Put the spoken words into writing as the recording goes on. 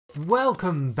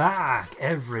Welcome back,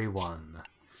 everyone.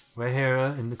 We're here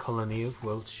in the colony of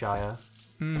Wiltshire.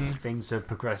 Things are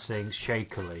progressing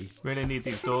shakily. We really need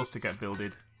these doors to get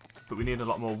builded, but we need a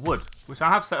lot more wood, which I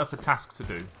have set up a task to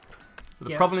do. But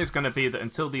the problem is going to be that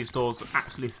until these doors are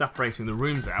actually separating the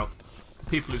rooms out, the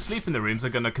people who sleep in the rooms are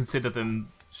going to consider them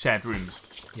shared rooms.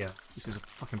 Yeah. Which is a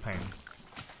fucking pain.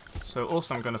 So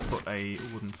also I'm going to put a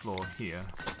wooden floor here.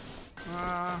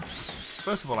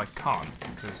 First of all, I can't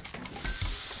because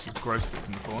there's gross bits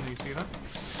in the corner. You see that?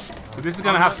 So this is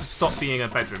going to have to stop being a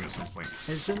bedroom at some point.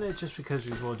 Isn't it just because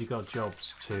we've already got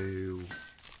jobs to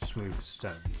smooth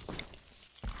stone?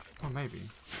 Oh, maybe.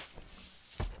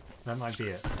 That might be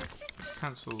it. It's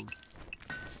cancelled.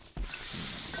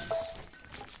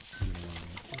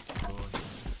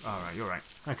 Alright, you're right.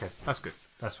 Okay, That's good.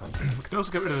 that's fine. We can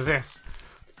also get rid of this.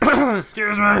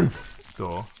 Excuse me!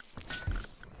 Door.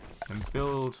 And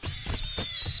build...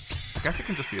 I guess it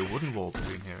can just be a wooden wall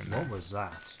between here and there. What was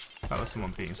that? That was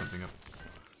someone beating something up.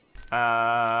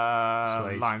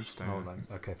 Slate. Limestone.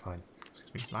 Oh, okay, fine.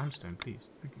 Excuse me. Limestone, please.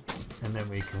 Thank you. And then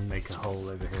we can make a hole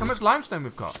over here. How much limestone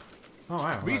we've got? Oh,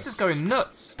 wow. Reese right. is going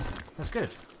nuts. That's good.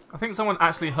 I think someone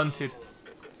actually hunted...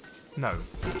 No.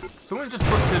 Someone just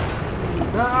butchered...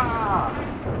 Ah!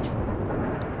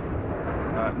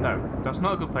 No. That's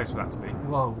not a good place for that to be.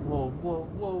 Whoa, whoa, whoa,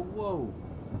 whoa, whoa.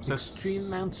 So Extreme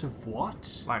amount of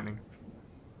what? Lightning.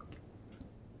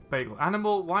 Bagel.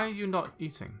 Animal, why are you not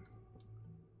eating?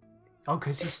 Oh,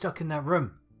 because he's stuck in that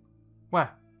room.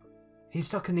 Where? He's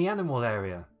stuck in the animal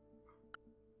area.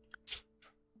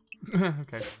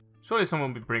 Okay. Surely someone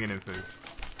will be bringing in food.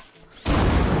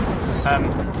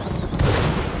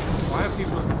 Why are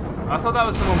people... I thought that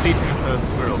was someone beating up a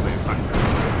squirrel, but in fact it was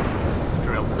a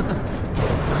drill.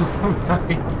 Right.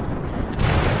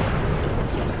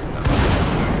 Makes sense. That's what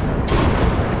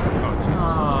oh, Jesus.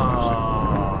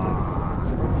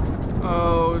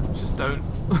 Oh, just don't.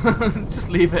 Just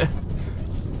leave it.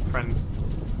 Friends.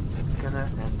 Gonna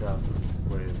end up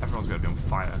with... Everyone's going to be on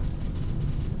fire.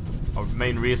 Our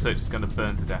main research is going to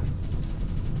burn to death.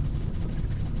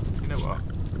 You know what?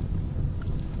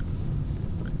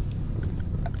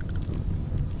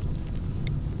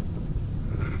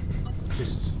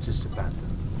 Just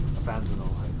abandon all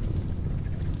hope.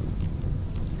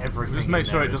 Everything. Just make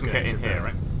sure it is doesn't going get in to here, burn.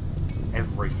 right?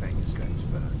 Everything is going to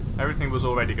burn. Everything was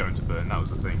already going to burn, that was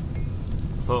the thing.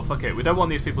 I thought, fuck it, we don't want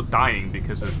these people dying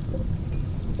because of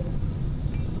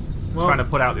trying to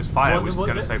put out this fire, which is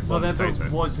going to save one potato. Whatever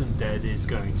wasn't dead is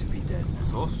going to be dead now.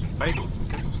 Exhaustion. Bagel,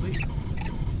 get to sleep.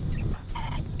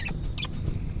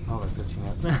 Oh, they're putting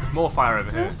out. More fire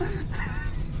over here.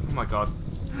 Oh my god.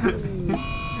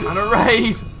 And a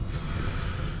raid!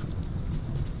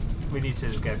 We need to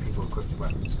get people equipped with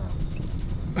weapons now.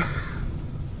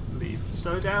 Leave.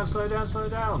 Slow down, slow down, slow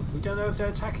down. We don't know if they're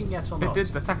attacking yet or They not. did,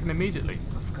 they're attacking immediately.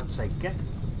 For God's sake,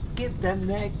 give them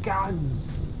their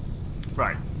guns.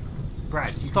 Right.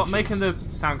 Brad, you Stop can making shoot.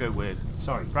 the sound go weird.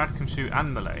 Sorry. Brad can shoot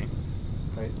and melee.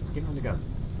 Okay, give him the gun.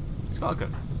 He's got a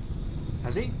gun.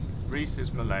 Has he? Reese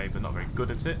is melee, but not very good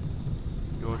at it.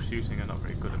 You're shooting and not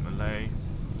very good at melee.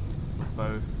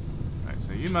 Both. Right,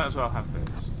 so you might as well have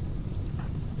this.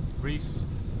 Reese,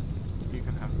 you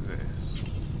can have this.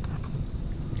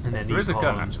 And then There is a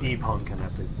gun, actually. Epon can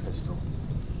have the pistol.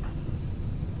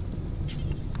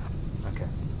 Okay.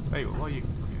 Hey, what are you?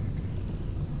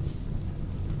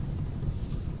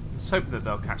 I'm just hoping that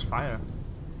they'll catch fire.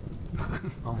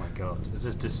 Oh my god, there's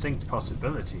a distinct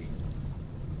possibility.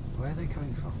 Where are they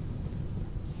coming from?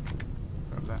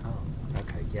 Right there. Oh,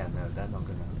 okay, yeah, no, they're not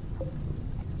gonna...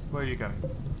 Where are you going?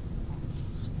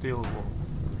 Steel wall.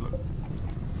 Look.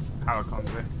 Power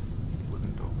conduit.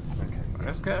 Wooden door. Okay. Right,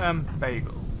 let's get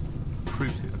Bagel.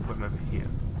 Cruise it and put him over here.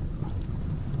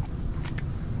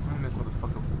 And this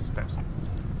motherfucker steps in.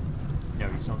 No,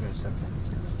 he's not going to step in, he's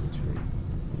going to literally...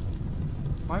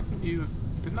 Why didn't you...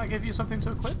 Didn't I give you something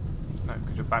to equip? No,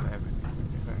 because you're bad at everything.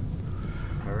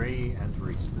 Marie and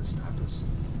Reese the stabbers.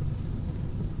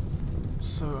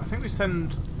 So, I think we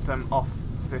send them off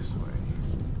this way.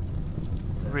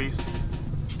 Reese,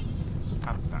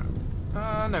 stab that.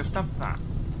 No, stab that.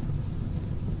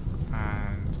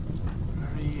 And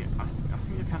Marie, I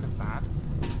think you're kind of bad.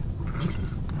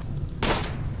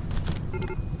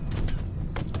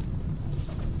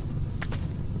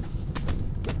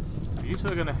 So you two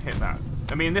are going to hit that.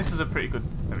 I mean, this is a pretty good...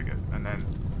 There we go. And then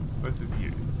both of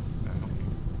you. No, not you.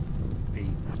 B.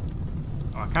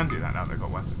 Oh, I can do that now they've got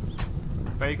weapons.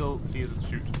 Bagel, please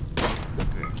shoot.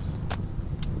 This.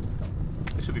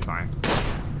 This should be fine.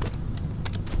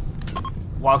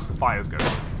 Whilst the fire's going.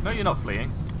 No, you're not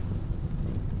fleeing.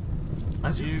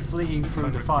 As you fleeing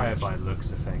through the fire by the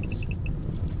looks of things.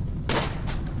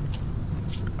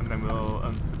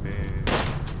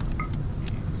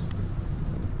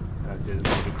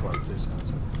 overclocked this. Now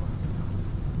it's overclocked.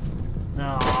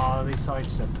 No, they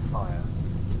sidestepped the fire.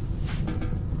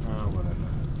 Oh, whatever.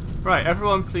 Right,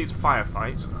 everyone please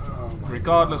firefight,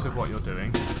 regardless of what you're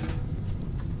doing.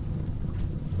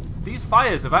 These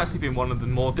fires have actually been one of the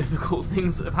more difficult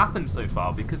things that have happened so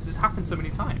far, because this happened so many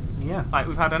times. Yeah. Like,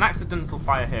 we've had an accidental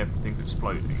fire here from things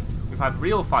exploding. We've had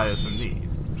real fires from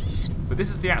these. But this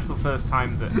is the actual first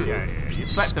time that... Yeah, you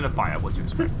slept in a fire, what do you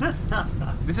expect?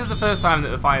 This is the first time that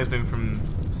the fire's been from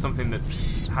something that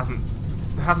hasn't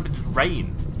been just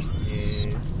rain.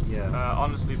 Yeah.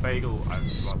 Honestly, Bagel, I'd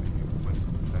rather you went to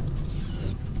bed.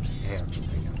 Yeah,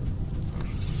 there you go.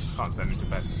 Can't send me to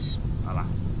bed,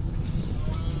 alas.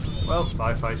 Well,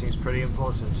 firefighting is pretty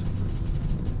important.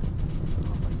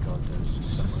 Oh my god, there's just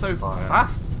It's just so so much fire.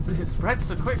 fast. It spreads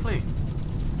so quickly.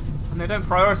 And they don't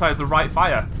prioritise the right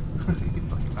fire. You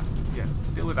fucking bastards. Yeah,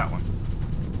 deal with that one.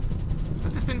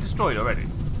 Has this been destroyed already?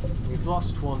 We've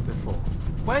lost one before.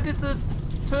 Where did the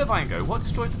turbine go? What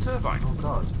destroyed the turbine? Oh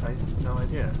god, I have no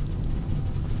idea.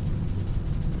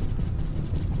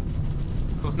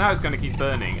 Of course, now it's going to keep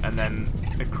burning and then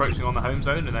encroaching on the home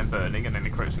zone and then burning and then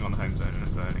encroaching on the home zone and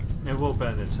then burning. It will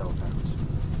burn itself out.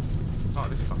 Not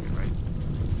at this fucking rate.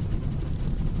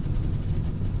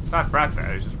 Sad Brad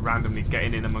there is just randomly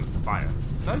getting in amongst the fire.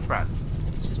 No, Brad.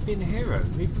 It's just being a hero.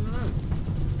 Leave him alone.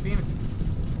 It's being a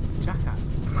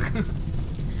jackass.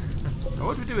 Now,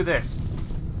 what do we do with this?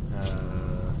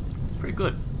 It's pretty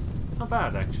good. Not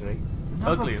bad, actually.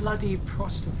 Another Ugly as... bloody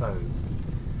prostophobe.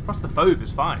 Prostophobe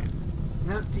is fine.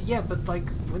 No, yeah, but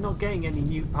like, we're not getting any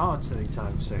new parts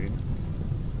anytime soon.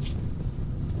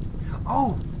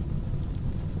 Oh!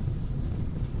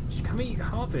 Can we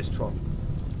harvest from?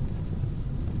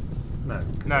 No. 'Cause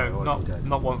they're No, already dead.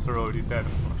 not once they're already dead,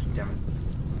 unfortunately. Damn it.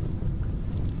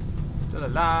 Still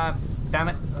alive. Damn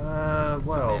it. Well,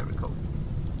 It's a miracle.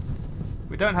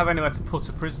 We don't have anywhere to put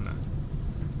a prisoner.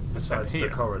 besides the here.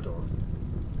 corridor.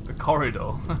 The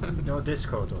corridor. No, this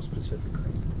corridor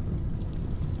specifically.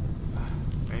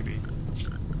 Maybe.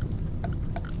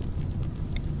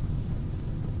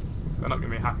 They're not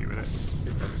going to be happy with it.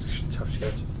 Tough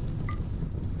shit.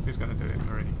 Who's going to do it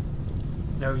already?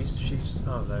 No, she's...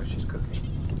 Oh, no, she's cooking.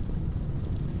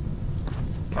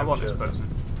 I want this Capture. person.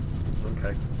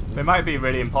 Okay. They might be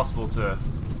really impossible to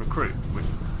recruit, which...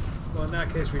 Well, in that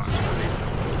case, we just release them.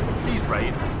 Please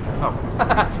raid. Oh.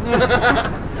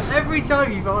 Every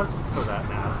time you've asked for that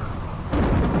now.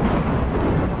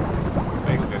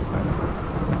 Bagel, go to bed.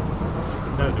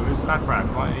 No, there is Saffron,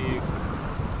 why are you...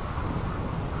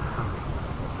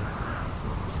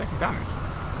 He's taking damage.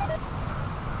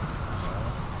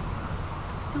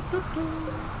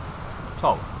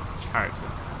 Toll. Character.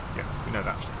 Yes, we know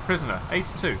that. Prisoner,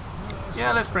 82.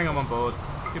 Yeah, let's bring him on board.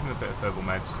 Give him a bit of herbal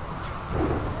meds.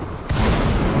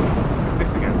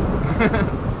 This again.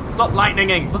 Stop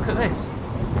lightninging! Look at this!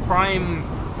 Prime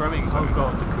growing zone. Oh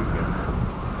god, the cougar.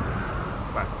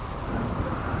 Right.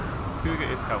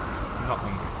 Cougar is healthy, not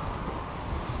hungry.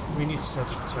 We need to set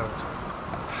up a turret.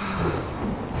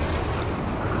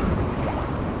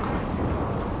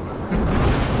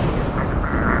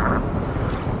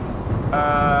 I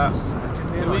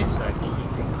didn't realise that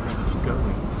keeping things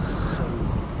going is so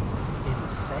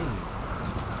insane.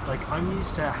 Like, I'm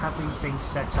used to having things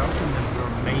set up and then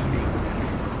remaining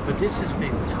there. But this has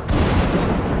been touch and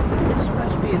go. It's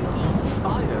supposed to be an easy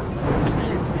biome, and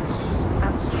instead it's just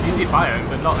absolutely... Easy biome,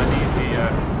 but not an easy...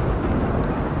 Yeah.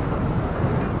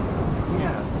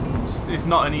 It's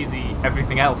not an easy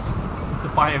everything else. It's the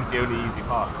biome's the only easy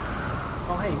part.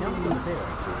 Oh hey, now we're in a beer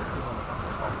actually, if you want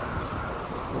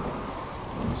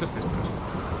It's just this person.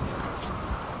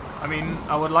 I mean,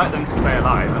 I would like them to stay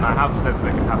alive, and I have said that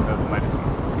they can have herbal medicine. to.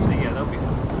 So yeah, that'll be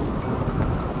fun.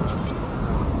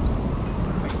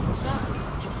 Wait, what's that?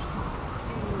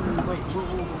 Wait,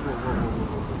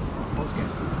 whoa. Pause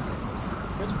game.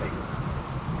 Where's Bagel?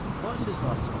 What was his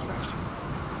last interaction?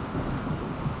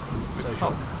 With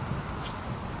Social. Tom.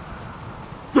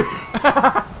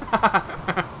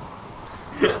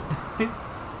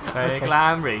 Very Okay.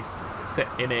 glam Reese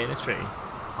sitting in a tree.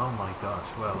 Oh my gosh,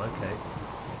 well, okay.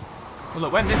 Well,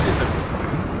 look, when this is a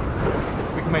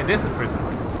room, we can make this a prison.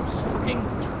 Just fucking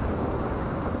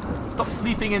stop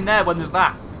sleeping in there when there's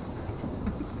that.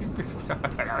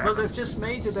 But they've just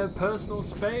made it their personal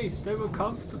space. They were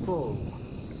comfortable.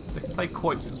 They can play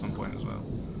quoits at some point as well.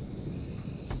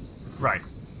 Right.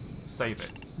 Save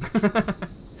it.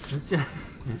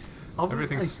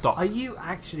 Everything's stopped. Are you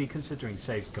actually considering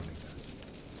save scumming this?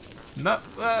 No,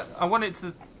 I want it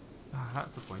to...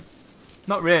 that's the point.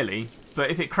 Not really, but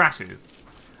if it crashes...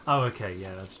 Oh, okay,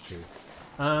 yeah, that's true.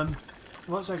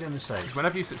 What was I going to say?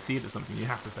 Whenever you succeed at something, you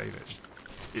have to save it.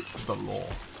 It's the law.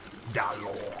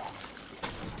 Dalor.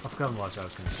 I've forgotten what I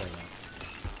was going to say now.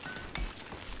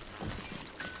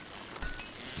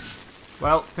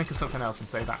 Well, think of something else and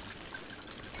say that.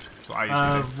 That's what I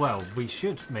usually do. Well, we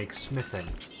should make smithing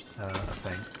a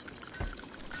thing.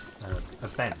 A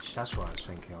bench, that's what I was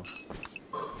thinking of.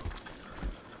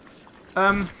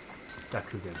 That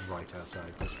could get right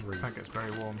outside. That's really... That gets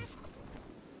very warm.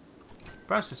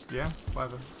 But it's just, yeah,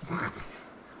 whatever.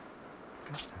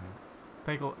 Gosh damn it.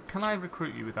 Bagel, can I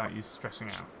recruit you without you stressing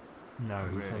out? No,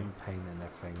 he's Really? in pain and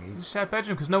everything. It's a He's... shared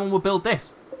bedroom because no one will build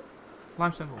this.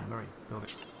 Limestone wall, Marie, build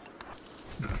it.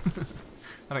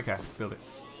 I don't care, build it.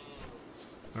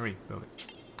 Marie, build it.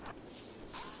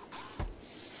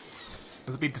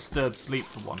 There'll be disturbed sleep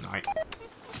for one night.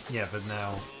 Yeah, but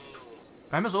now...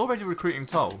 Emma's already recruiting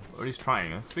Toll, or he's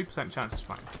trying. A 3% chance is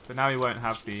fine. But now he won't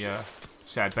have the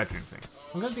shared bedroom thing.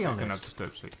 I'm going to be He's going to have honest.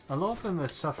 disturbed sleep. A lot of them are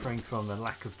suffering from a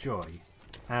lack of joy.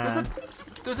 There's And...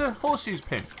 a horseshoes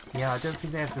pin. Yeah, I don't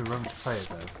think they have the room to play it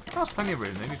though. There's plenty of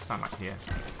room. They need to stand like here.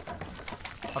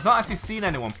 I've not actually seen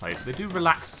anyone play it, but they do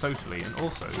relax socially. And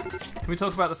also, can we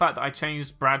talk about the fact that I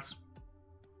changed Brad's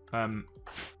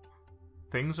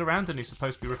things around and he's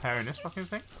supposed to be repairing this fucking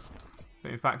thing?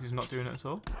 But in fact, he's not doing it at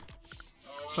all.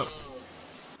 So,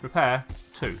 repair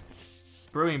 2.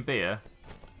 Brewing beer,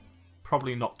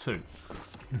 probably not 2.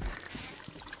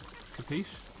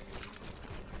 Capiche?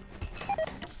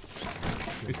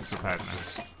 At least it's repaired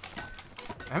now.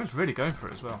 Emma's really going for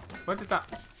it as well. Where did that...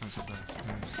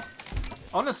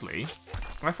 Honestly,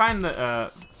 I find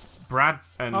that Brad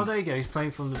and... Oh, there you go. He's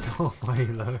playing from the doorway,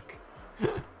 look.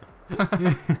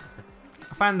 I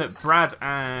find that Brad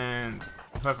and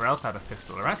whoever else had a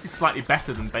pistol are actually slightly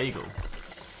better than Bagel.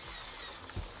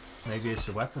 Maybe it's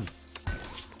the weapon.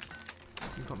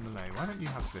 You've got melee. Why don't you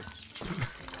have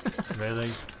this? Really?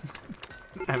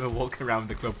 Emma walking around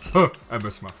the club. Huh, Emma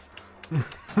Smith.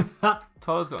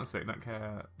 Tyler's gotten sick, don't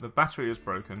care. The battery is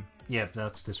broken. Yeah,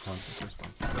 that's this one. It's this one.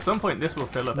 At some point, this will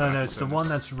fill up. No, it's the one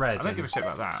that's red. I don't give a shit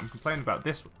about that. I'm complaining about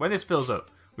this. When this fills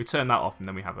up, we turn that off and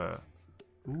then we have a...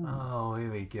 Ooh. Oh,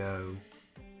 here we go.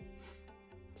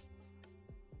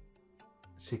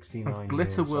 69 A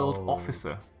Glitter years World old.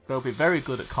 officer. They'll be very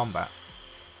good at combat.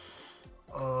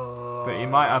 But But he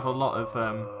might have a lot of...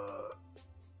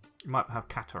 He might have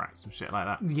cataracts and shit like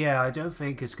that. Yeah, I don't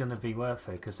think it's going to be worth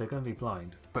it because they're going to be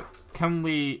blind. But can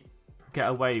we get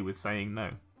away with saying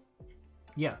no?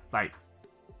 Yeah. Like,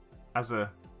 as a...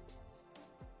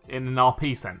 in an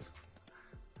RP sense.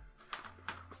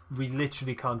 We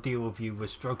literally can't deal with you. We're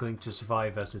struggling to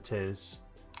survive as it is.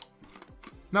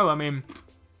 No, I mean...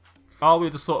 Are we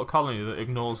the sort of colony that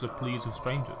ignores the pleas of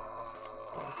strangers?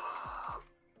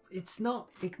 It's not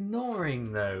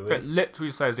ignoring, though. It literally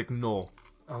says ignore.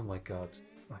 Oh my god.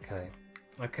 Okay.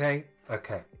 Okay.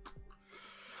 Okay.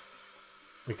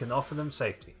 We can offer them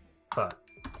safety, but...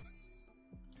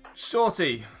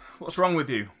 Shorty, what's wrong with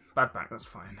you? Bad back, that's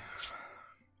fine.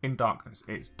 In darkness,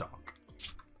 it's dark.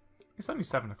 It's only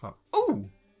 7 o'clock. Ooh!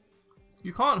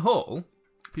 You can't haul,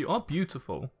 but you are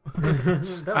beautiful.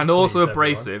 And also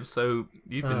abrasive, so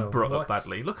you've been brought up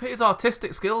badly. Look at his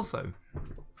artistic skills, though.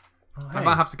 Oh, I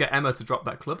might have to get Emma to drop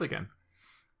that club again.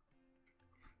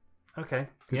 Okay.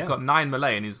 He's got 9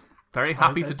 melee and he's very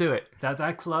happy to do it.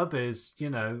 That club is, you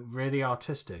know, really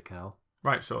artistic, Al.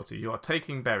 Right, Shorty, you are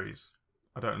taking berries.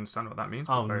 I don't understand what that means.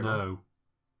 But Oh, very well. no.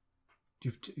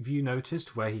 Have you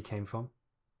noticed where he came from?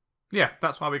 Yeah,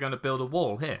 that's why we're going to build a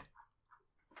wall here.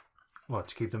 What,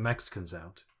 to keep the Mexicans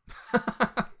out?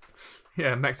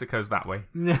 Yeah, Mexico's that way.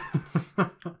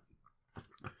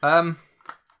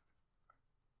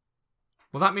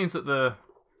 Well, that means that the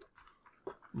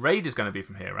raid is going to be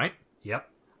from here, right? Yep.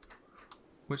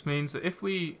 Which means that if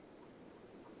we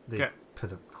get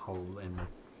put a hole in...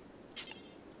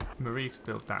 Marie to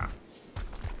build that...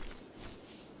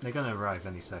 They're going to arrive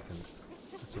any second.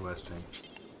 That's the worst thing.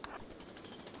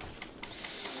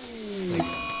 There you go.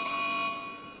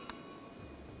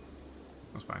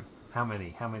 That's fine. How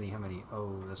many? How many? How many?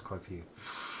 Oh, that's quite a few.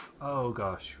 Oh,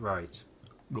 gosh. Right.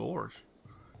 Gorge.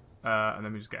 And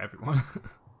then we just get everyone.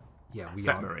 Yeah, we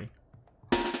Set are. Marie.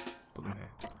 Put them here.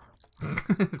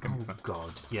 It's going to be fun.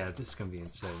 God. Yeah, this is going to be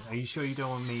insane. Are you sure you don't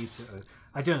want me to...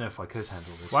 I don't know if I could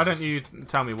handle this. Why don't you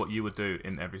tell me what you would do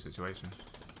in every situation?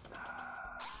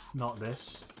 Not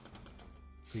this.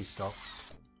 Please stop.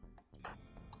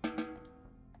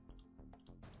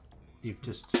 You've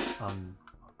just... Oh,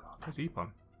 God. Where's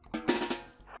Epon? Get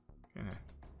in here.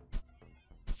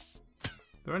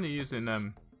 They're only using...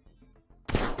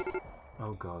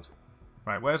 Oh, God.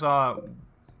 Right, where's our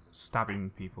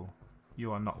stabbing people?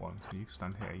 You are not one, so you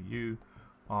stand here. You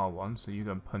are one, so you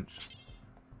go and punch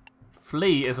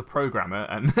Flea is a programmer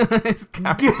and it's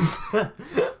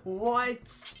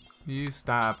What? You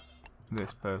stab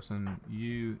this person.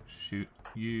 You shoot.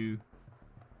 You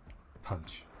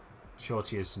punch.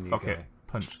 Shorty is the new okay. guy.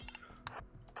 Punch.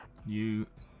 You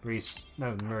Reese.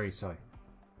 No, Murray. Sorry.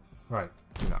 Right.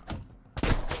 do that.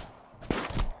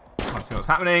 Can't see what's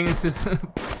happening. It's just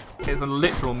it's a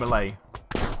literal melee.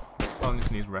 Oh,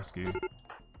 this needs rescue.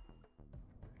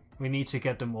 We need to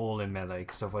get them all in melee,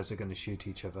 because otherwise they're going to shoot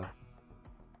each other.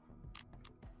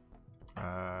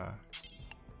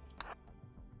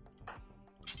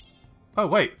 Oh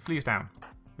wait, Flea's down.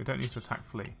 We don't need to attack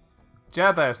Flea.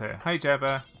 Jerbear's here. Hey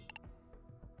Jerbear.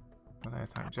 Melee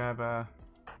attack Jerbear.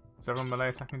 Is everyone melee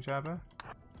attacking Jerbear?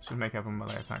 Should make everyone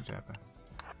melee attack Jerbear.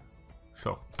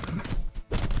 Sure.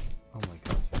 Oh my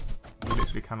god. We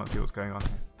literally cannot see what's going on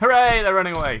here. Hooray! They're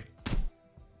running away!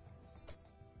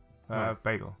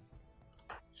 Bagel.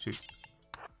 Shoot.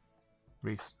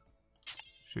 Reese.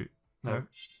 Shoot. No,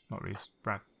 not Reese.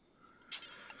 Brad.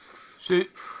 Shoot.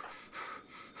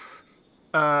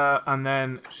 And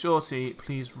then Shorty,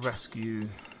 please rescue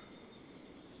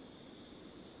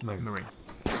Marie.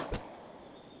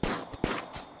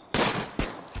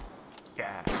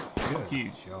 Yeah. Fuck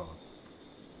you. Sure.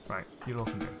 Right, you're all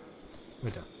can do. We're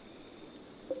done.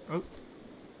 Oh.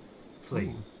 Flea.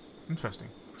 Ooh. Interesting.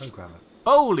 Programmer.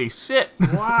 Holy shit!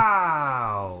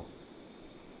 Wow!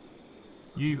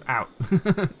 You out.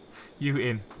 You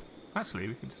in. Actually,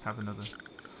 we can just have another.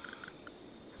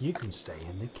 You can stay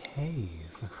in the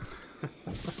cave.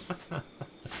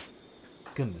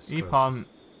 Goodness Epon,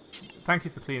 thank you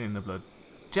for cleaning the blood.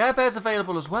 Jerbear's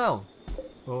available as well.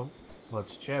 Well,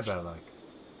 what's Jerbear like?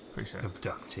 Appreciate it.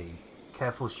 Abductee.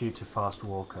 Careful shooter, fast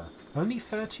walker. Only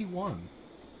 31.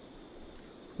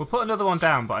 We'll put another one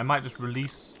down, but I might just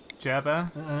release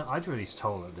Jerbear. I'd release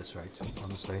Toll at this rate,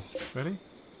 honestly. Really?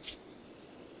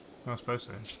 I'm not supposed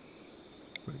to.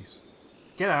 Release.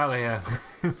 Get out of here.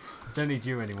 Don't need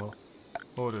you anymore.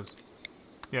 Orders.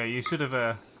 Yeah, you should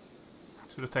have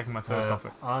taken my first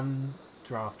offer.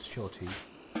 Undraft Shorty.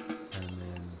 And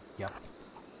then, yep.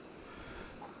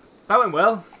 That went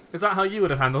well. Is that how you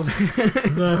would have handled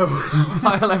it? No.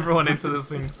 Pile everyone into the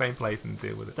same place and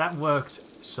deal with it. That worked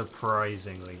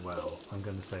surprisingly well, I'm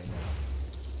going to say now.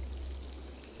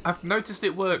 I've noticed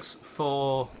it works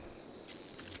for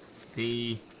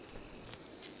the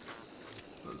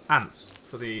ants,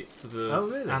 for the Oh,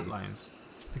 really? ant lions.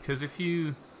 Because if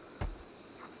you...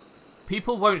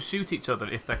 People won't shoot each other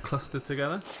if they're clustered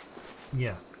together.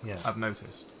 Yeah, yeah. I've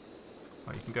noticed.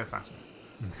 Oh, you can go faster.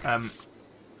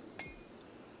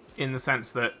 In the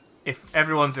sense that if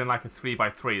everyone's in like a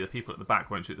 3x3, the people at the back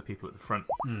won't shoot the people at the front,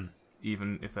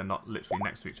 even if they're not literally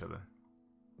next to each other.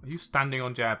 Are you standing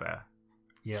on Jerbear?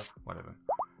 Yep. Whatever.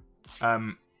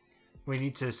 We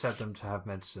need to set them to have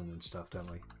medicine and stuff, don't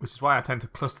we? Which is why I tend to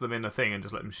cluster them in a thing and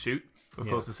just let them shoot. Of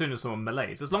course, as soon as someone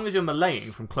melees, as long as you're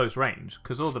meleeing from close range,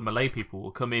 because all the melee people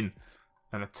will come in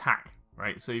and attack,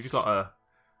 right? So if you've got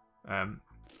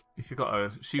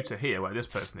a shooter here where this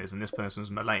person is and this person's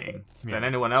meleeing, then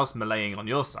anyone else meleeing on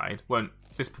your side won't.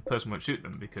 This person won't shoot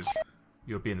them because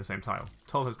you'll be in the same tile.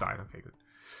 Toll has died. Okay, good.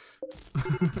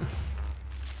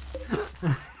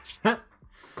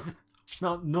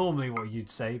 Not normally what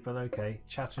you'd say, but okay.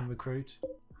 Chat and recruit.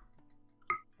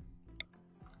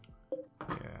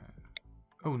 Yeah.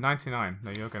 Oh, 99. No,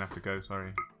 you're going to have to go,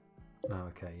 sorry. Oh,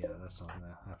 okay, yeah, that's not going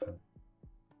to happen.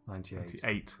 98.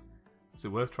 98. Is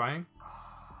it worth trying?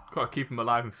 Got to keep them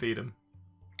alive and feed them.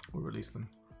 Or release them.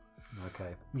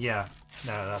 Okay. Yeah,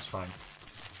 no, that's fine.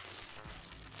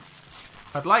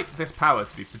 I'd like this power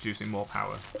to be producing more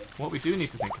power. What we do need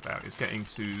to think about is getting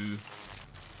to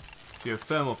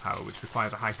geothermal power, which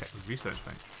requires a high-tech research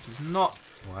bench, which is not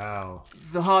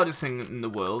the hardest thing in the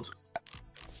world.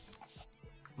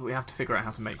 But we have to figure out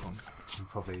how to make one. And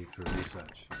probably through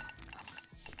research.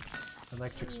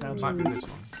 Electric spout Might be this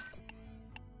one.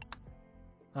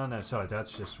 Oh no, sorry, that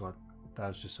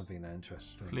was just something that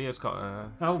interests me. Flea's got a...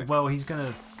 Oh, well, he's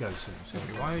gonna go soon, so...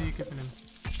 Why are you giving him...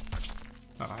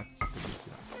 Oh, I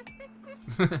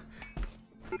didn't do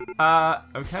that.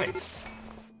 Okay.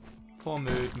 Poor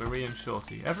mood, Marie and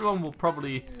Shorty. Everyone will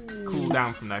probably cool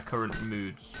down from their current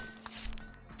moods.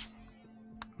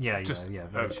 Yeah, just very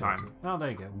over time. short. Oh,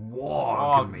 there you go.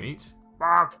 Whoa, good meat.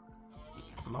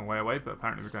 It's a long way away, but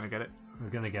apparently we're going to get it. We're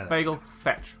gonna get it. Bagel,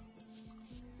 fetch.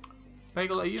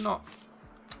 Bagel, are you not...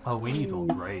 Oh, we need all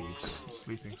graves.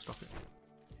 Sleeping, stop it.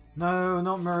 No,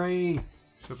 not Marie.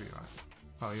 She'll be right.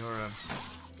 Oh, you're...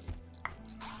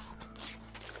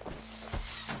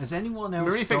 Has anyone else...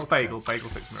 Marie fixed Bagel, Bagel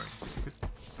fixed Marie. Good.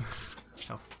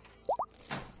 Health.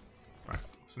 Right,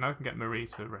 so now we can get Marie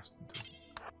to rest.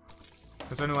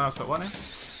 Has anyone else got one in?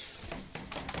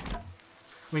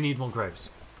 We need more graves.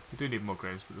 We do need more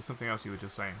graves, but there's something else you were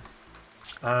just saying.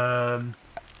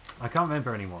 I can't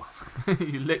remember anymore.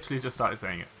 You literally just started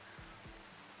saying it.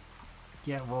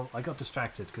 Yeah, well, I got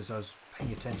distracted because I was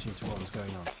paying attention to what was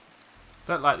going on.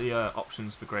 Don't like the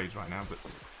options for graves right now, but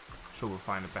I'm sure we'll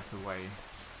find a better way.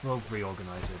 We'll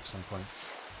reorganise it at some point.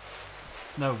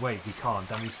 No, wait, we can't.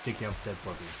 That means digging up dead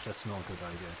bodies. That's not a good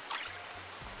idea.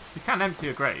 You can empty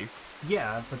a grave.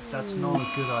 Yeah, but that's not a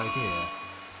good idea.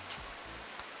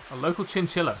 A local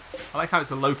chinchilla. I like how it's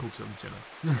a local chinchilla.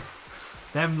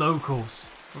 Them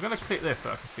locals. We're going to click this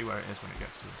so I can see where it is when it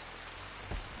gets to it.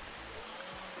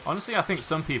 Honestly, I think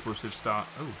some people should start...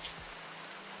 Oh.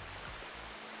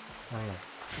 Oh, yeah.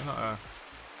 You're not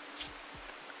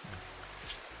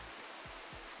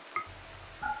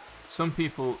Some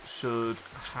people should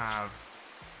have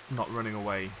not running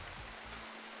away.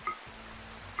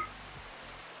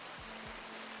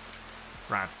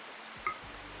 Brad.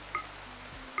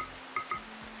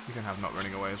 You can have not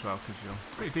running away as well because you're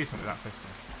pretty decent with that pistol.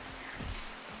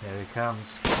 Here he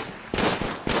comes.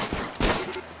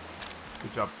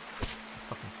 Good job.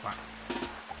 Fucking twat.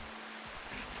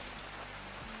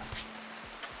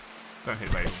 Don't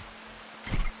hit Raven.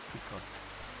 Good God.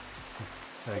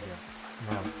 There you go.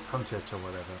 Now, hunt it or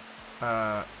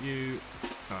whatever. You...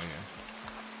 Oh yeah.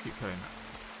 Keep killing that.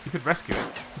 You could rescue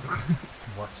it.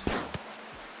 What?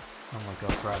 Oh my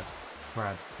God, Brad.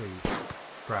 Brad, please.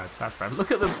 Brad. Sad Brad. Look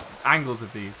at the angles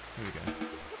of these. Here we go.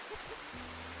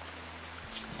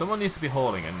 Someone needs to be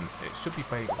hauling and it should be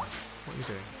Bagel. What are you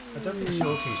doing? I don't think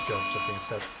Shorty's jobs have been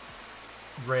set.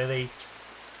 Really?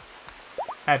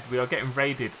 Ed, we are getting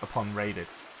raided upon raided.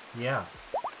 Yeah.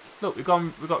 Look, we've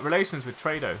got relations with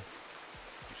Trado.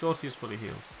 Shorty is fully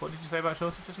healed. What did you say about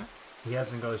Shorty just now? He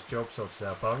hasn't got his job sorted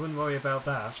out, but I wouldn't worry about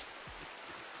that.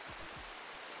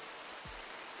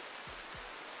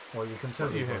 Well, you can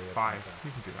totally you worry hit about 5. that.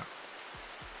 You can do that.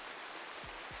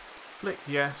 Flick,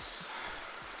 yes.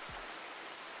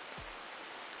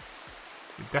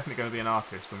 You're definitely going to be an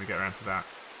artist when we get around to that.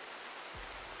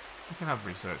 You can have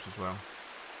research as well.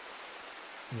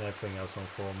 And everything else on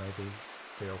 4, maybe.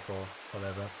 3 or 4,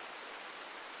 whatever.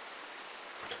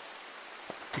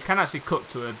 You can actually cook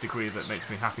to a degree that makes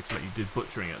me happy to let you do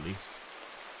butchering at least.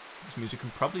 Which means you can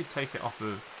probably take it off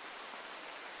of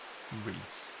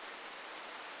Reese.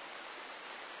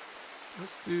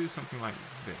 Let's do something like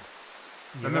this.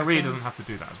 Then Marie doesn't have to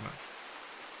do that as much.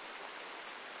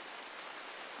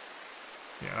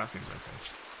 Yeah, that seems okay.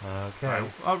 Okay.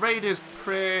 Right, our raid is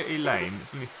pretty lame.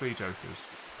 It's only 3 jokers.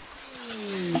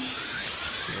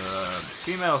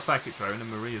 Female psychic drone and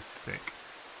Marie is sick.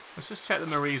 Let's just check that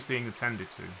Marie's being attended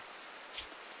to.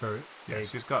 Yeah,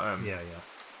 she's got yeah.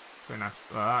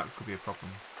 that could be a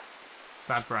problem.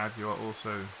 Sad Brad, you're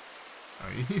also... Oh,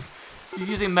 you're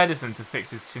using medicine to fix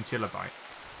his chinchilla bite.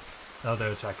 Oh,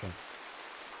 they're attacking.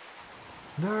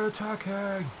 They're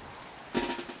attacking!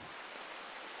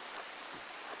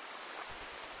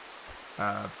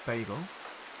 Bagel.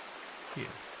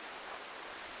 Here.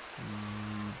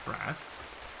 Brad.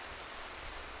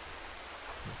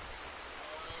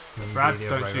 Brad,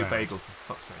 don't shoot Bagel for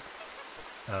fuck's sake.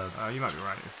 You might be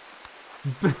right.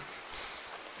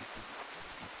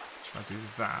 I do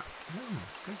that.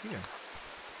 Go here.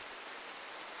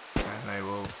 And they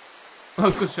will...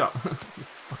 Oh, good shot. You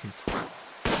fucking twat.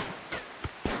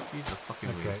 Jesus fucking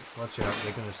Okay, lose. watch out.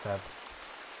 They're going to stab.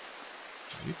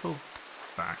 You pull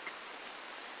back.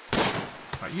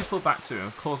 Right, you pull back too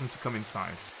and cause them to come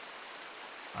inside.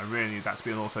 I really need that to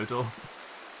be an auto door.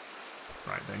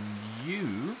 Right, then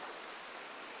you...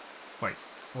 Wait.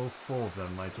 All 4 of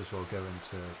them might as well go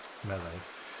into melee.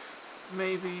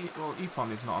 Maybe... Well,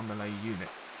 Epon is not a melee unit.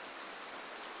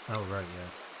 Oh, right, yeah.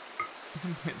 You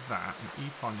can hit that, and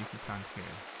Epon you can stand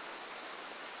here.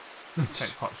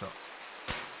 Take pot shots.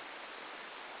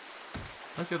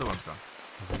 Where's the other ones gone?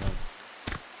 I don't know.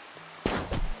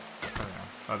 Oh, yeah.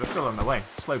 Oh, they're still on their way.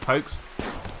 Slow pokes.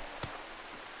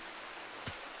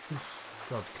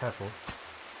 God, careful.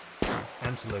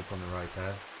 Antelope on the right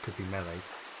there. Could be meleeed.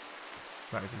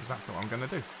 That is exactly what I'm going to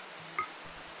do.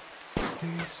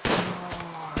 Destroy!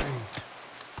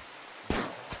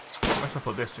 Where should I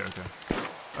put this joker?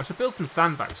 I should build some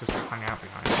sandbags just to hang out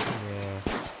behind. Yeah.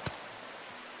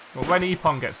 Well, when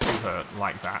Epon gets too hurt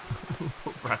like that, we'll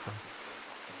put Brad on.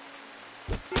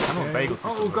 I don't want Bagel to be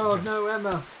Oh God, no,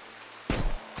 Emma!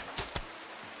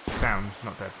 She's down, she's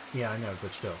not dead. Yeah, I know,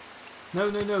 but still. No,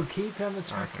 keep them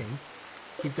attacking. Okay.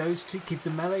 Keep those two, keep the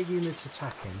melee units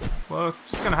attacking. Well, it's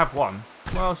just going to have one.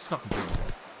 Well, she's not completely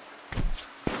dead.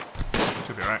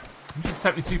 Should be alright.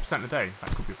 172% a day.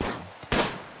 That could be a problem.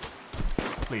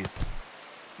 Please.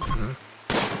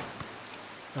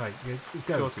 Alright,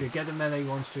 go. Shorty. Get the melee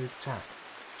ones to attack.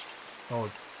 Oh,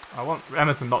 I want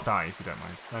Emma to not die, if you don't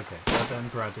mind. okay. Well done,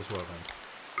 Brad, as well then.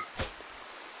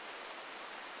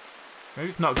 Maybe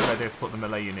it's not a good idea to put the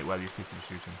melee unit where these people are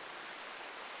shooting.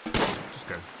 Just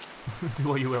go. Do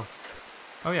what you will.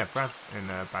 Oh yeah, Brad's in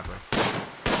a bad way.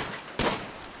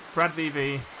 Brad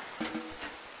VV.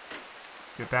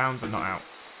 You're down, but not out.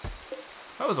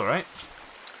 That was alright.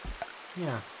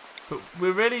 Yeah. But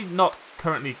we're really not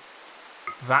currently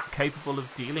that capable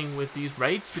of dealing with these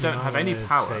raids. We don't have any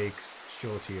power. Take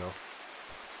Shorty off.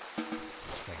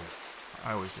 Take it.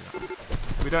 I always do that.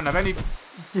 We don't have any...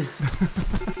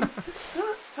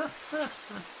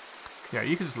 Yeah,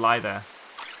 you can just lie there.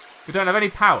 We don't have any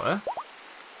power.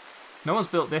 No one's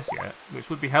built this yet, which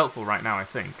would be helpful right now, I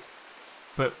think.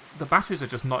 But the batteries are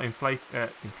just not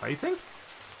inflating?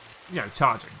 You know,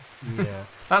 charging. Yeah.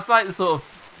 That's like the sort of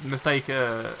mistake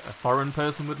a foreign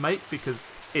person would make, because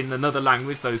in another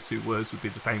language those two words would be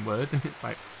the same word. It's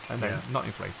like, and then not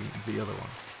inflating, the other one.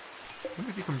 I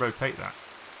wonder if you can rotate that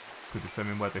to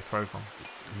determine where they throw from.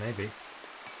 Maybe.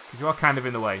 Because you are kind of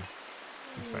in the way.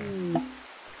 I'm saying.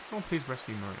 Someone please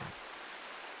rescue Maria.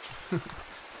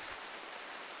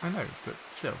 I know, but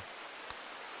still.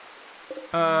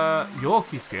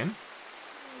 Yorkie skin.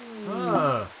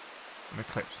 Ah. An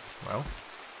eclipse. Well.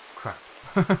 Crap.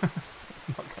 It's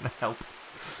not going to help.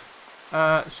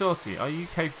 Shorty, are you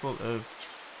capable of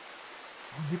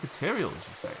new materials,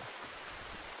 you say?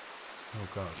 Oh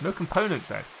god. No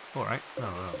components, Ed. Alright. Oh,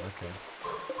 well, okay.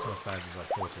 It's not as bad as I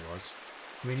thought it was.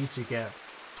 We need to get...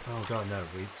 Oh god, no.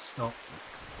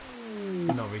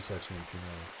 We're not researching anything,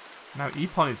 Now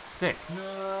Epon is sick.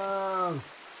 No!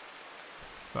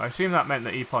 But I assume that meant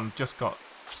that Epon just got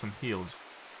some heals.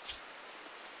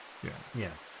 Yeah.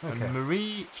 Yeah. Okay. And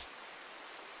Marie...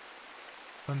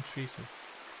 Untreated.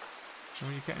 How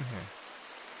are you getting here?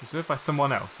 Reserved by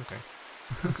someone else. Okay.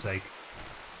 For fuck's sake.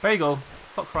 Bagel,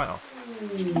 fuck right off.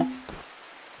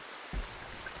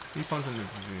 Epon's in the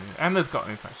disease. Emma's got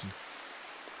an infection.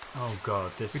 Oh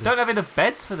god, this is... We don't have enough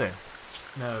beds for this.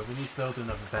 No, we need to build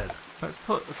another bed. Let's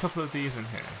put a couple of these in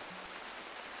here.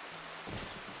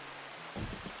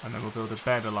 And then we'll build a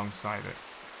bed alongside it.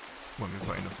 When we've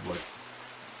got enough wood.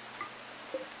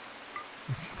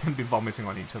 We can be vomiting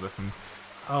on each other from...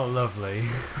 Oh, lovely.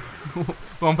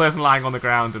 One person lying on the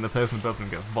ground and the person above them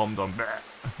gets vommed on.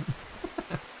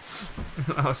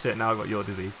 Oh shit, now I've got your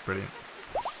disease. Brilliant.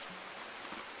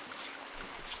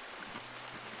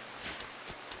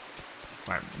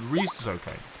 Right, Reese is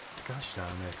okay. Gosh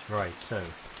damn it. Right, so...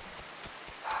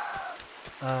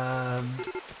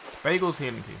 Bagel's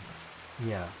healing people.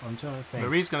 Yeah, I'm trying to think.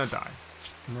 Marie's gonna die.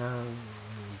 No...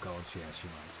 God, yeah, she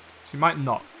might. She might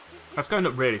not. That's going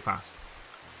up really fast.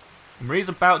 Marie's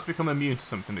about to become immune to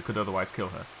something that could otherwise kill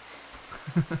her.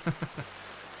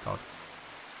 God.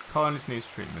 Colonist needs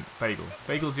treatment. Bagel.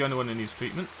 Bagel's the only one who needs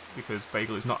treatment, because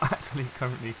Bagel is not actually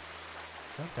currently...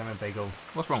 God damn it, Bagel.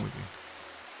 What's wrong with you?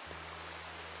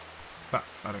 But,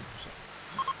 I don't give a shit.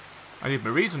 I need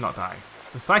Marie to not die.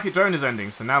 The psychic drone is ending,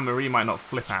 so now Marie might not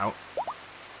flip out.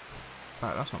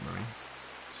 Right, that's not Marie.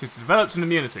 She's developed an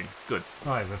immunity. Good.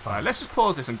 Alright, we're fine. Right, let's just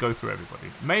pause this and go through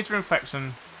everybody. Major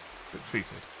infection, but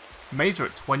treated. Major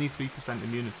at 23%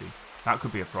 immunity. That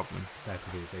could be a problem. That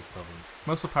could be a big problem.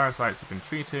 Muscle parasites have been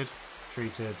treated.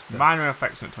 Treated. Minor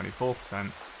infection at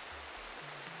 24%.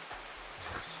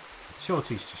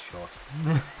 Shorty's just short.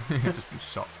 Just been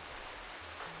shot.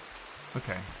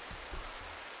 Okay.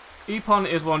 Epon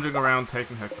is wandering around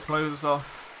taking her clothes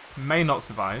off. May not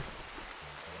survive.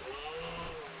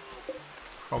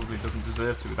 Probably doesn't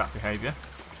deserve to with that behaviour.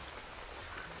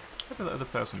 Where did that other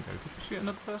person go? Did we shoot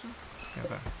another person? Yeah,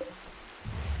 there.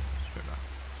 Straight back.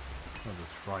 Well, the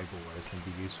tribal way is going to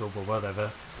be useful, but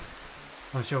whatever.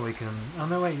 I'm sure we can... Oh,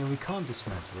 no, wait, no, we can't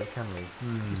dismantle it, can we?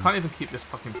 You can't even keep this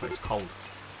fucking place cold.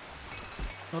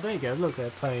 Oh, there you go. Look, they're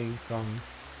playing from...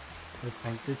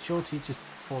 Did Shorty just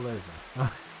fall over?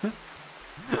 Let's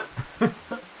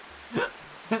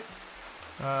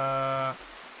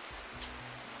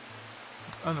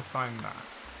unassign that.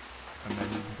 And then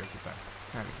you can go to bed.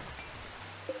 There we go.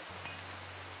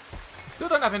 We still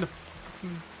don't have enough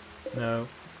fucking... No.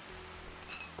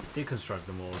 Deconstruct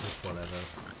them all, just whatever.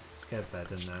 Let's get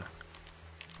bed in there.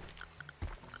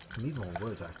 We need more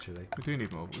wood, actually. We do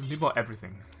need more. We need more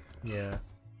everything. Yeah.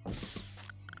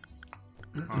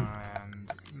 And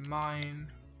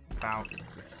mine about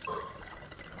this.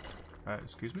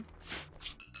 Excuse me?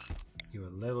 You were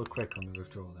a little quick on the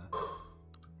withdrawal there.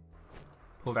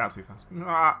 Pulled out too fast.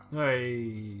 Ah!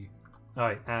 Hey.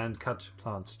 Alright, and cut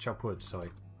plants. Chop wood,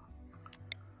 sorry.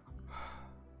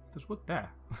 There's wood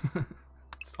there.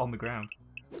 It's on the ground.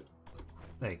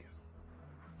 There you go.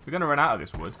 We're going to run out of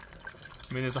this wood.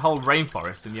 I mean, there's a whole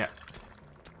rainforest, and yet...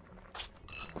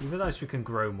 You realise we can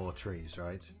grow more trees,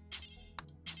 right?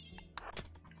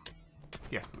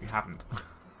 Yes, but we haven't.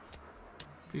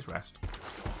 Please rest.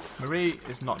 Marie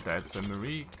is not dead, so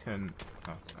Marie can...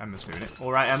 Oh, Emma's doing it.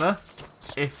 Alright, Emma.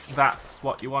 If that's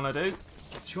what you want to do.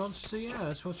 She wants to, yeah,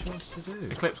 that's what she wants to do.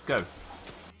 Eclipse, go.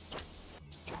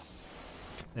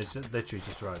 It's literally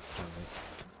just arrived, apparently.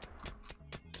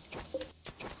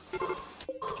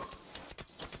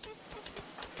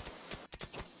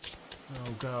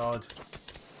 Oh god.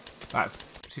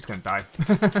 She's gonna die.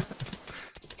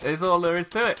 There's all there is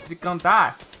to it. She's gonna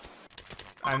die.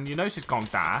 And you know she's gonna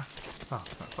die. Oh,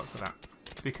 fuck for that.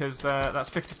 Because that's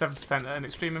 57% an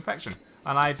extreme infection.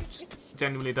 And I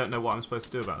genuinely don't know what I'm supposed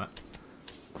to do about that.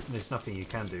 There's nothing you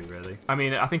can do, really. I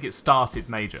mean, I think it started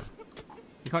major.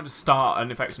 You can't just start an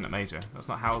infection at major. That's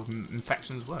not how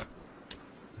infections work.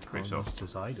 The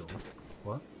colonister's idol.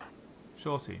 What?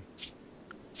 Shorty.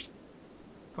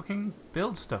 Fucking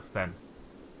build stuff then.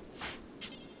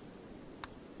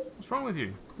 What's wrong with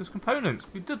you? There's components.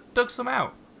 We dug some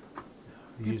out.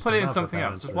 You put it in something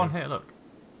else. There's one here, look.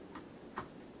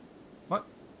 What?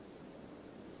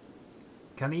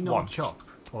 Can he not chop?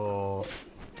 Or...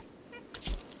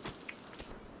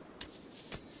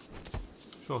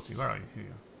 Shorty, where are you? Here you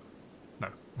are.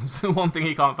 No. That's the one thing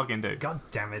he can't fucking do. God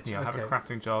damn it. Yeah, okay. have a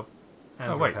crafting job.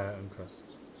 And oh, wait. And crust.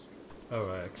 Oh,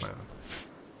 right, okay. Whatever.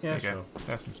 Yeah, there you sure. go.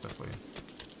 There's some stuff for you.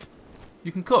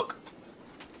 You can cook.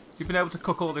 You've been able to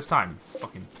cook all this time.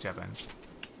 Fucking jebend.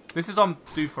 This is on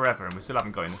do forever and we still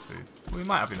haven't got enough food. We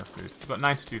might have enough food. We've got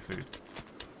 92 food.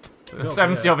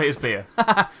 70 of it is beer.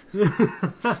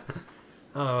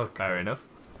 Oh, fair enough.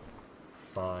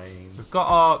 Fine. We've got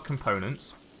our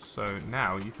components. So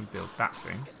now you can build that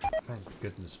thing. Thank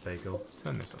goodness, Bagel.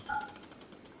 Turn this off.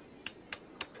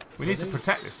 We need to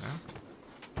protect this now.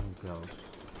 Oh god.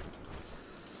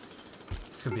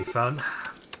 It's gonna be fun.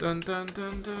 Dun dun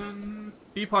dun dun.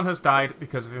 Epon has died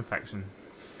because of infection.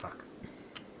 Fuck.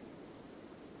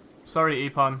 Sorry,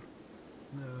 Epon.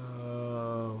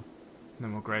 No. No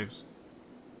more graves.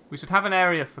 We should have an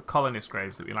area for colonist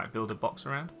graves that we like build a box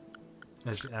around.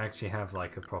 I should actually have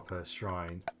like a proper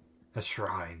shrine. A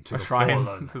shrine to a the shrine.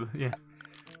 fallen. Yeah.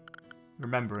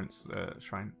 Remembrance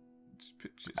shrine.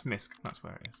 It's Misk, that's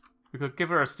where it is. We could give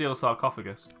her a steel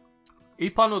sarcophagus.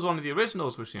 Epon was one of the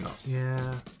originals, was she not?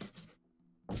 Yeah.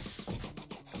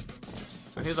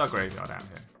 So here's our graveyard out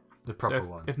here. The proper so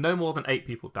one. If no more than 8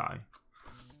 people die,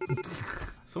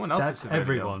 someone else That's is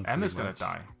everyone. Emma's going to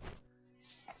die.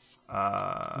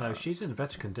 No, she's in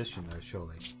better condition though,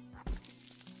 surely.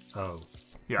 Oh.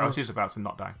 Yeah, she's about to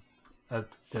not die. And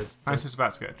she's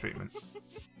about to get a treatment.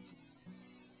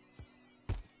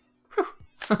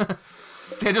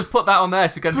 Yeah, just put that on there.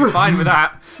 She's going to be fine with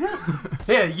that.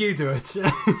 Yeah, you do it.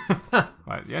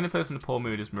 Right, the only person in a poor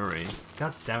mood is Marie.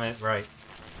 God damn it, right.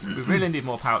 We really need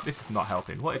more power. This is not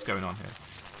helping. What is going on here?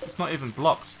 It's not even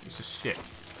blocked. It's just shit.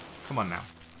 Come on now.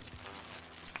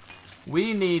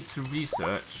 We need to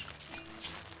research.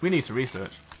 I'm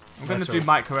going to do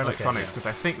microelectronics because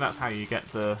I think that's how you get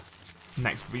the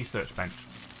next research bench.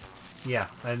 Yeah,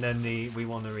 and then we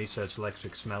want to research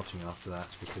electric smelting after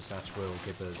that because that will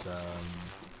give us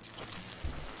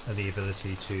the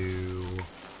ability to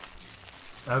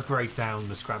break down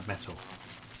the scrap metal.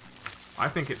 I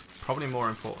think it's probably more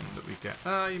important that we get...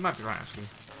 you might be right, actually.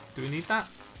 Do we need that?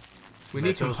 We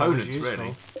need components,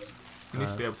 really. We need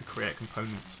to be able to create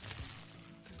components.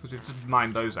 Because we've just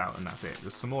mined those out and that's it.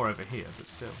 There's some more over here, but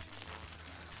still.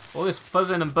 All this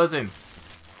fuzzing and buzzing.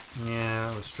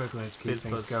 Yeah, we're struggling to keep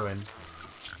things going.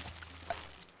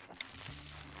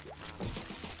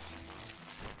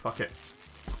 Fuck it.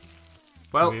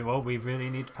 Well, we really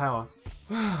need power.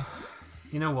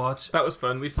 You know what? That was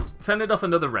fun. We fended off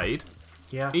another raid.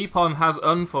 Yeah. Epon has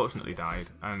unfortunately died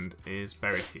and is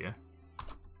buried here.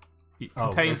 It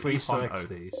contains if we Epon select oath.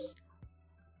 these.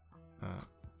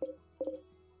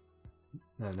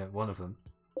 No, one of them.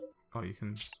 Oh, you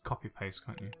can copy paste,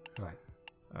 can't you? Right.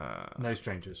 No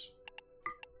strangers.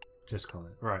 Just call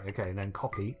it. Right, okay, and then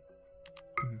copy.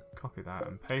 Copy that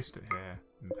and paste it here.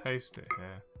 And paste it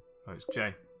here. Oh, it's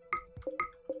J.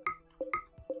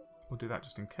 We'll do that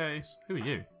just in case. Who are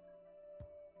you?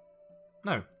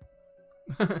 No.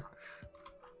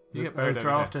 You get buried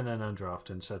draft and then undraft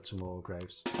and set some more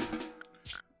graves.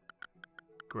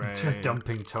 Great.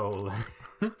 Dumping toll.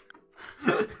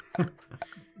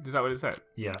 Is that what it said?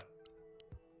 Yeah.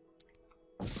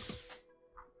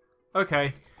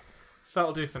 Okay.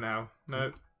 That'll do for now.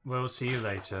 No. We'll see you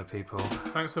later, people.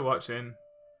 Thanks for watching.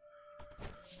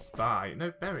 Bye.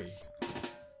 No, Berry.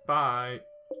 Bye.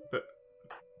 But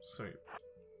sorry.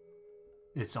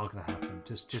 It's not going to happen.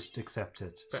 Just accept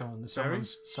it. Berry?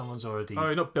 Someone's already. Oh,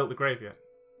 you've not built the grave yet.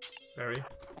 Berry.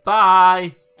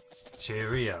 Bye.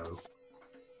 Cheerio.